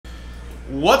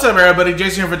What's up, everybody?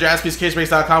 Jason here for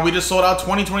JaspysCaseBreaks.com. We just sold out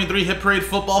 2023 Hit Parade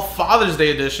Football Father's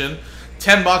Day Edition.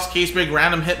 10-box case break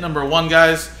random hit number 1,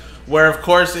 guys. Where, of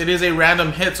course, it is a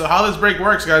random hit. So how this break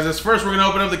works, guys, is first we're going to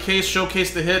open up the case,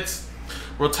 showcase the hits.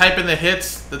 We'll type in the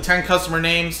hits, the 10 customer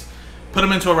names, put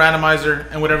them into a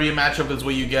randomizer, and whatever you match up is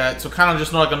what you get. So kind of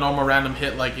just like a normal random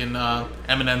hit like in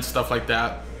M&N, stuff like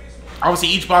that. Obviously,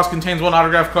 each box contains one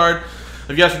autograph card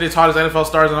of yesterday's hottest NFL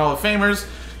stars and Hall of Famers.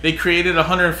 They created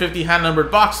 150 hand-numbered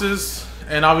boxes,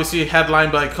 and obviously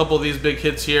headlined by a couple of these big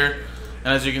hits here.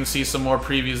 And as you can see, some more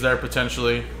previews there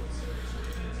potentially.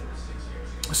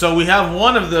 So we have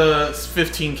one of the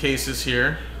 15 cases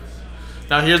here.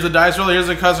 Now here's the dice roll. Here's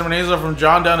the customer names from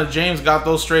John down to James. Got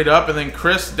those straight up. And then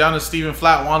Chris down to Stephen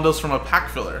Flat won those from a pack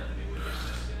filler.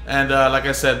 And like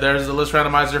I said, there's the list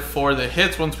randomizer for the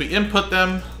hits. Once we input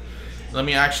them, let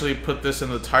me actually put this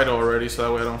in the title already so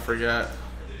that way I don't forget.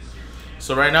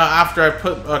 So right now, after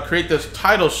I create this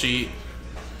title sheet,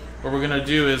 what we're going to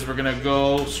do is we're going to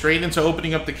go straight into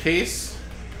opening up the case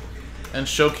and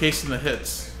showcasing the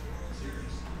hits.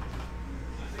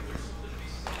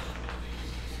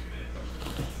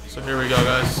 So here we go,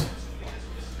 guys.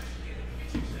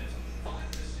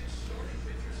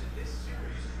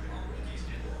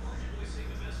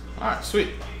 Alright, sweet.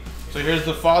 So here's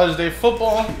the Father's Day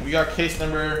football. We got case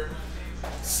number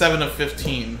 7 of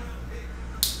 15.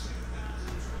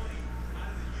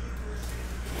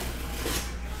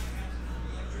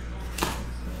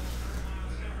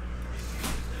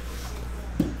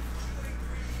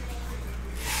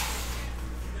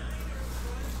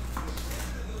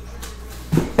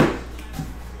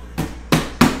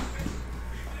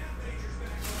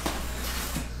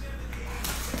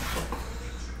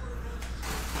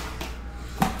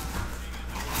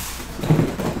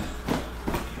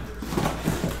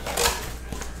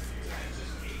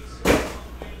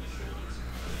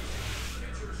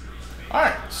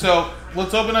 Alright, so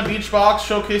let's open up each box,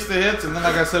 showcase the hits, and then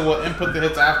like I said, we'll input the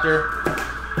hits after,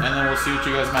 and then we'll see what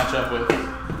you guys match up with.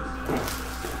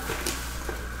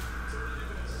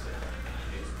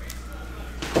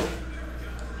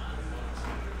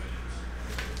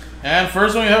 And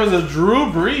first one we have is a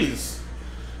Drew Brees.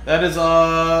 That is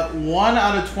a 1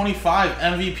 out of 25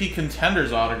 MVP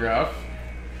Contenders autograph.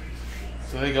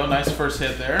 So there you go, nice first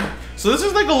hit there. So this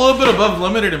is like a little bit above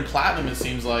limited and platinum, it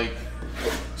seems like.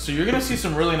 So you're gonna see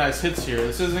some really nice hits here.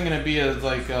 This isn't gonna be as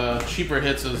like cheaper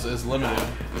hits as limited.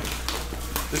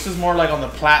 This is more like on the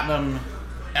platinum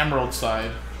emerald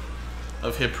side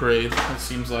of Hit Parade, it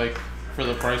seems like, for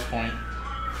the price point.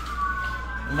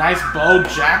 Nice Bo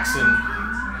Jackson.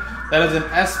 That is an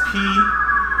SP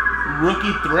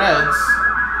Rookie Threads,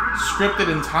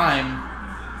 scripted in time,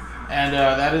 and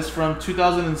that is from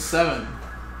 2007.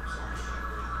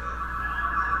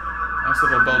 Nice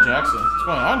little Bo Jackson. What's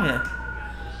going on here?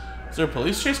 Is there a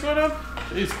police chase going on?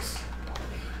 Jesus.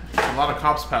 A lot of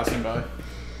cops passing by.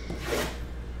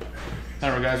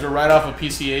 Remember, guys, we're right off of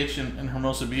PCH in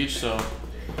Hermosa Beach, so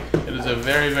it is a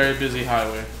very, very busy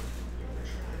highway.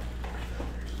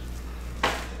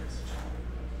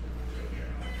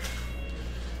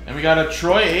 And we got a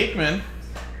Troy Aikman,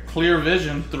 Clear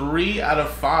Vision, 3 out of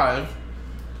 5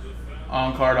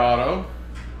 on card auto.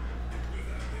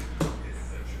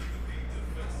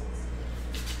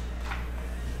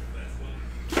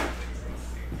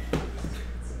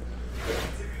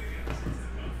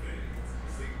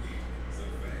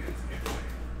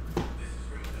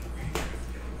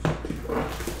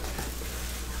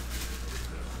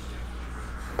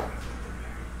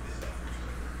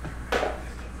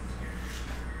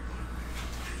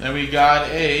 Then we got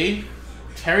a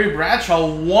Terry Bradshaw,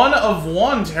 1 of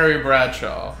 1 Terry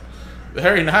Bradshaw.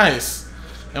 Very nice.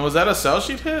 And was that a sell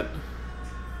sheet hit?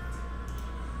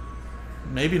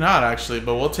 Maybe not, actually,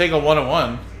 but we'll take a 1 of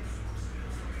 1.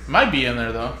 Might be in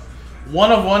there, though.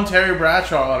 1 of 1 Terry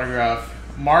Bradshaw autograph.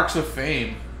 Marks of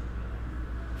Fame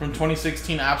from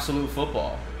 2016 Absolute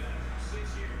Football.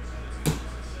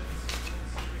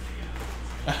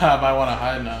 I might want to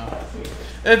hide now.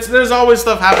 There's always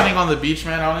stuff happening on the beach,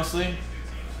 man, honestly.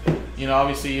 You know,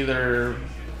 obviously either,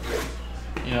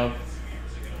 you know,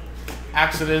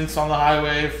 accidents on the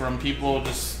highway from people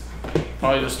just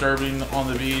probably disturbing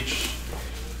on the beach.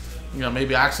 You know,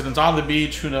 maybe accidents on the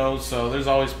beach, who knows. So there's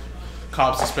always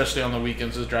cops, especially on the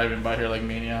weekends, just driving by here like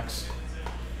maniacs.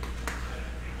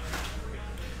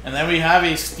 And then we have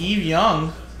a Steve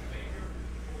Young.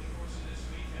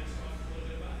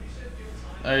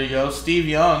 There you go, Steve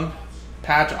Young.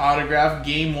 Patch autograph,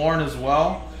 game worn as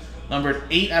well. Numbered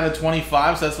 8 out of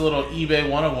 25, so that's a little eBay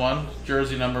 101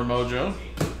 jersey number mojo.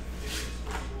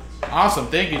 Awesome,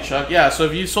 thank you, Chuck. Yeah, so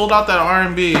if you sold out that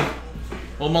R&B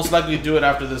We'll most likely do it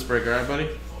after this break, alright, buddy?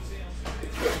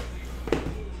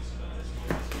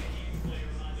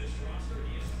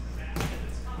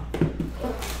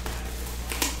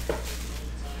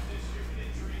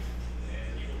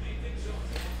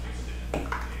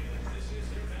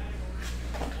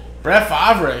 Brett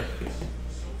Favre.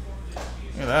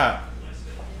 Look at that.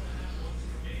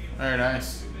 Very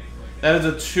nice. That is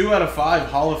a 2 out of 5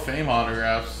 Hall of Fame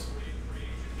autographs.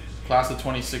 Class of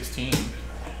 2016.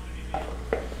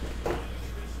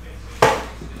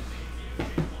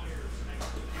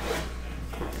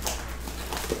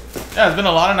 Yeah, it's been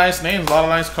a lot of nice names, a lot of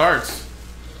nice cards.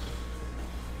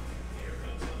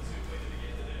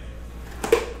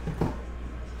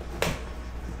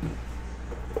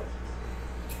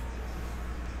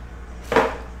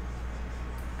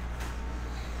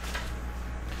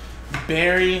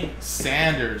 Barry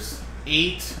Sanders,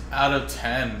 8 out of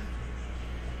 10.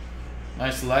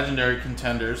 Nice legendary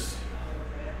contenders.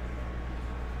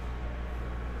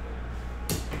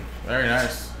 Very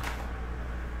nice.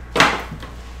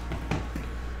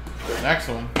 Next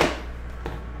one.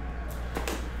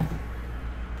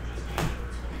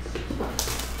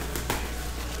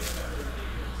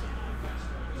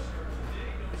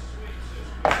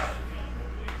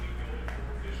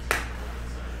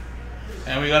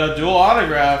 And we got a dual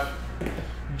autograph.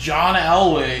 John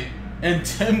Elway and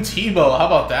Tim Tebow. How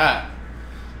about that?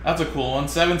 That's a cool one.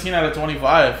 17 out of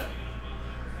 25.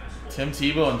 Tim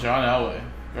Tebow and John Elway.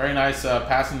 Very nice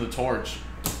passing the torch.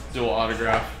 Dual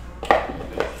autograph.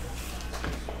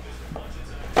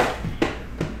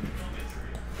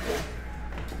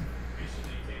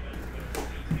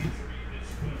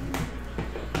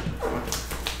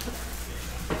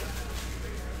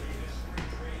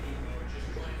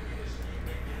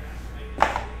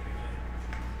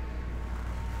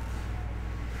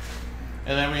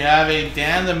 And then we have a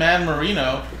Dan the Man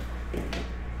Marino.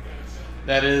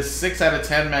 That is 6 out of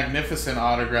 10 magnificent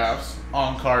autographs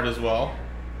on card as well.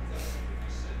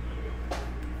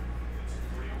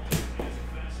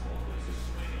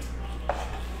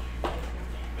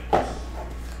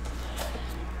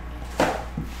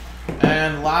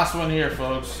 And last one here,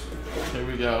 folks. Here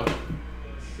we go.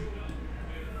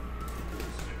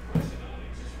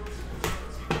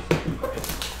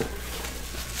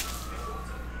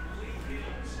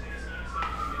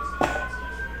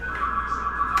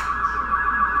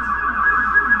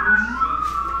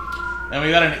 And we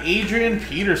got an Adrian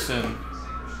Peterson,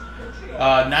 9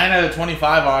 out of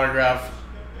 25 autograph.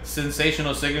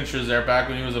 Sensational signatures there back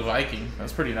when he was a Viking.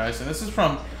 That's pretty nice. And this is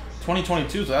from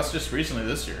 2022, so that's just recently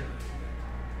this year.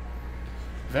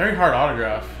 Very hard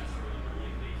autograph.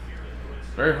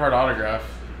 Very hard autograph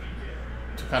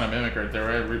to kind of mimic right there,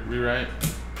 right? Rewrite.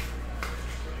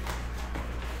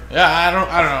 Yeah, I don't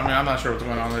know. I mean, I'm not sure what's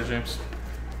going on there, James.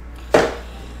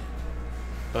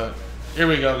 But here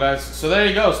we go, guys. So there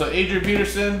you go. So Adrian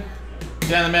Peterson,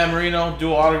 Dan the Man Marino,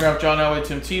 dual autograph, John Elway,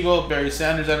 Tim Tebow, Barry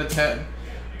Sanders out of 10,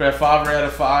 Brett Favre out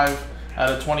of 5, out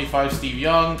of 25, Steve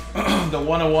Young. The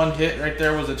 101 hit right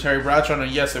there was a Terry Bradshaw,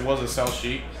 and yes, it was a sell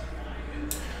sheet.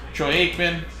 Troy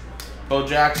Aikman, Bo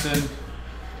Jackson,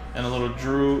 and a little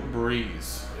Drew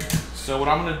Brees. So what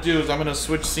I'm going to do is I'm going to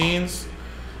switch scenes,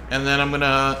 and then I'm going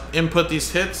to input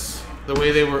these hits the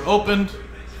way they were opened.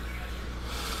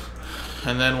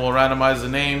 And then we'll randomize the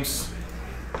names.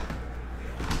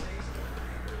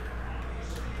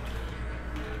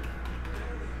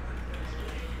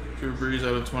 Drew Brees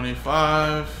out of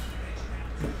 25.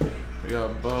 We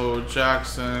got Bo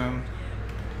Jackson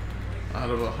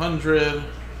out of 100.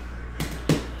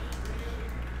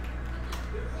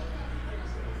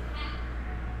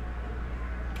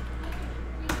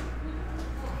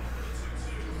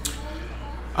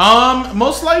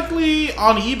 Most likely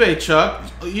on eBay, Chuck.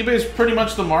 eBay's pretty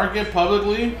much the market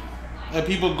publicly that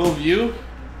people go view.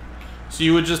 So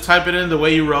you would just type it in the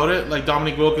way you wrote it, like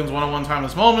Dominique Wilkins 101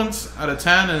 timeless moments out of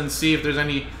 10, and see if there's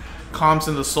any comps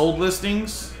in the sold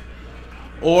listings.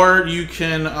 Or you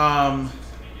can go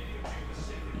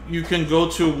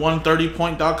to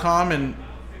 130point.com, and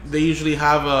they usually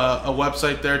have a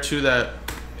website there too that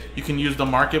you can use the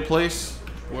marketplace,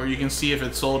 where you can see if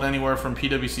it's sold anywhere from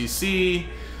PWCC,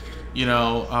 you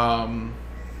know,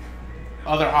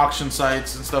 other auction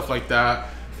sites and stuff like that.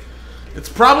 It's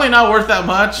probably not worth that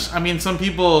much. I mean, some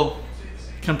people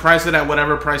can price it at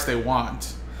whatever price they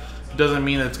want. It doesn't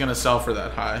mean it's going to sell for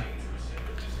that high.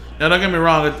 Now, don't get me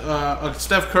wrong. A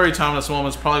Steph Curry timeless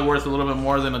moment is probably worth a little bit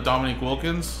more than a Dominique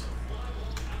Wilkins.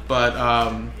 But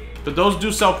those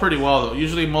do sell pretty well, though.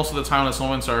 Usually, most of the timeless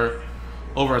moments are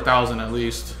over 1,000 at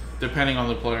least, depending on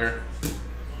the player.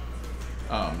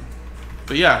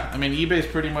 But yeah, I mean, eBay is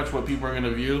pretty much what people are going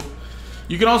to view.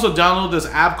 You can also download this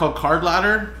app called Card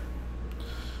Ladder.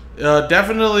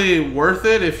 Definitely worth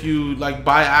it if you like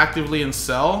buy actively and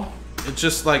sell. It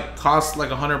just like costs like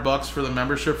 $100 for the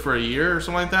membership for a year or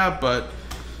something like that, but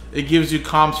it gives you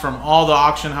comps from all the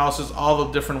auction houses, all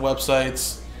the different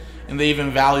websites, and they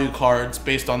even value cards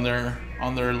based on their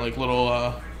like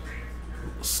little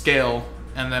scale.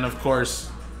 And then of course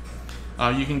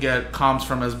you can get comps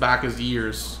from as back as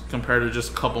years compared to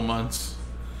just a couple months.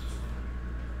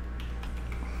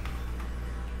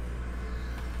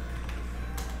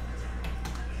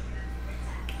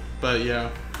 But yeah,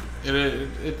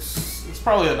 it's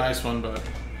probably a nice one, but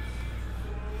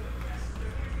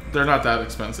they're not that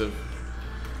expensive.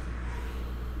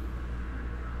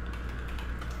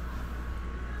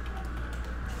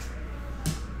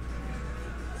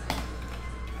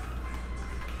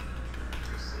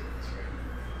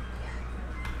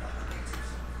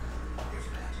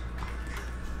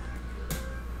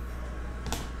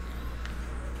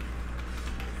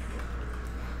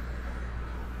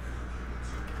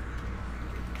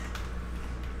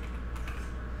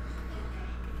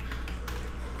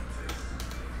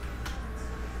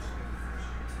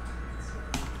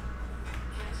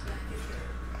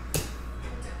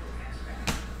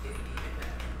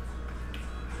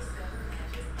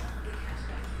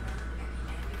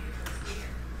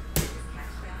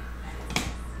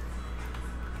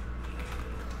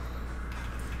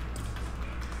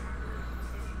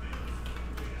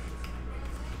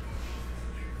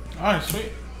 Alright,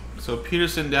 sweet. So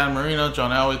Peterson, Dan Marino, John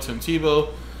Elway, Tim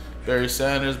Tebow, Barry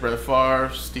Sanders, Brett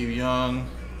Favre, Steve Young,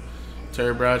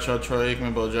 Terry Bradshaw, Troy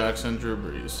Aikman, Bo Jackson, Drew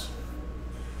Brees.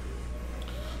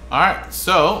 Alright,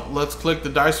 so let's click the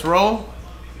dice roll.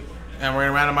 And we're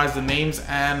going to randomize the names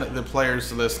and the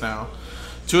players list now.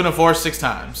 2 and a 4, 6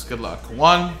 times. Good luck.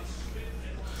 1,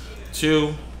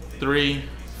 2, 3,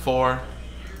 4,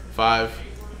 5,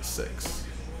 6.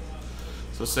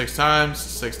 So 6 times,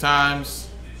 6 times.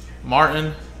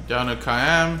 Martin down to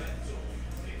Kayam.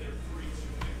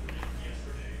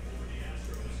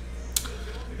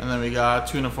 And then we got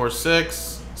 2 and a 4,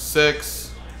 6,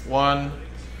 6, 1,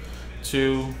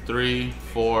 2, 3,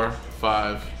 4,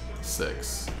 5,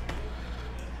 6.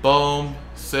 Boom,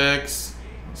 6,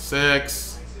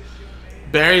 6.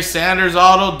 Barry Sanders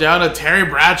auto down to Terry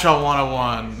Bradshaw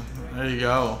 101. There you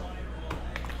go.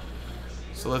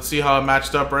 So let's see how it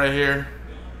matched up right here.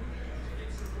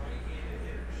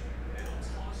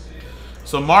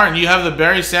 So Martin, you have the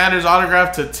Barry Sanders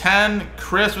autograph to 10.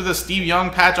 Chris with a Steve Young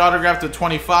patch autograph to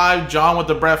 25. John with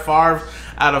the Brett Favre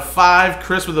out of 5.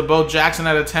 Chris with the Bo Jackson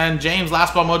out of 10. James,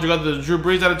 last ball mojo, got the Drew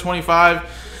Brees out of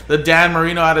 25. The Dan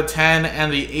Marino out of 10.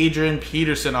 And the Adrian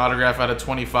Peterson autograph out of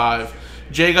 25.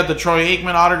 Jay got the Troy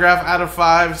Aikman autograph out of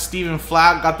 5. Stephen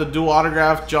Flatt got the dual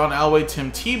autograph. John Elway,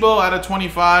 Tim Tebow out of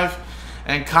 25.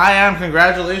 And Kayam,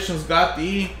 congratulations, got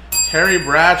the Terry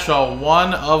Bradshaw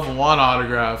 1/1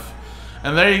 autograph.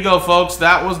 And there you go, folks.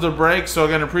 That was the break. So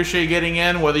again, appreciate you getting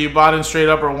in, whether you bought in straight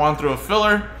up or won through a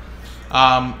filler.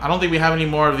 I don't think we have any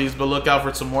more of these, but look out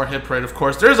for some more Hit Parade. Of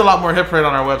course, there's a lot more Hit Parade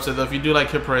on our website, though. If you do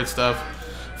like Hit Parade stuff,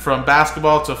 from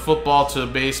basketball to football to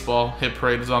baseball, Hit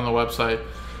Parade is on the website.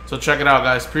 So check it out,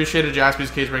 guys. Appreciate it.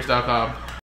 JaspysCaseBreaks.com.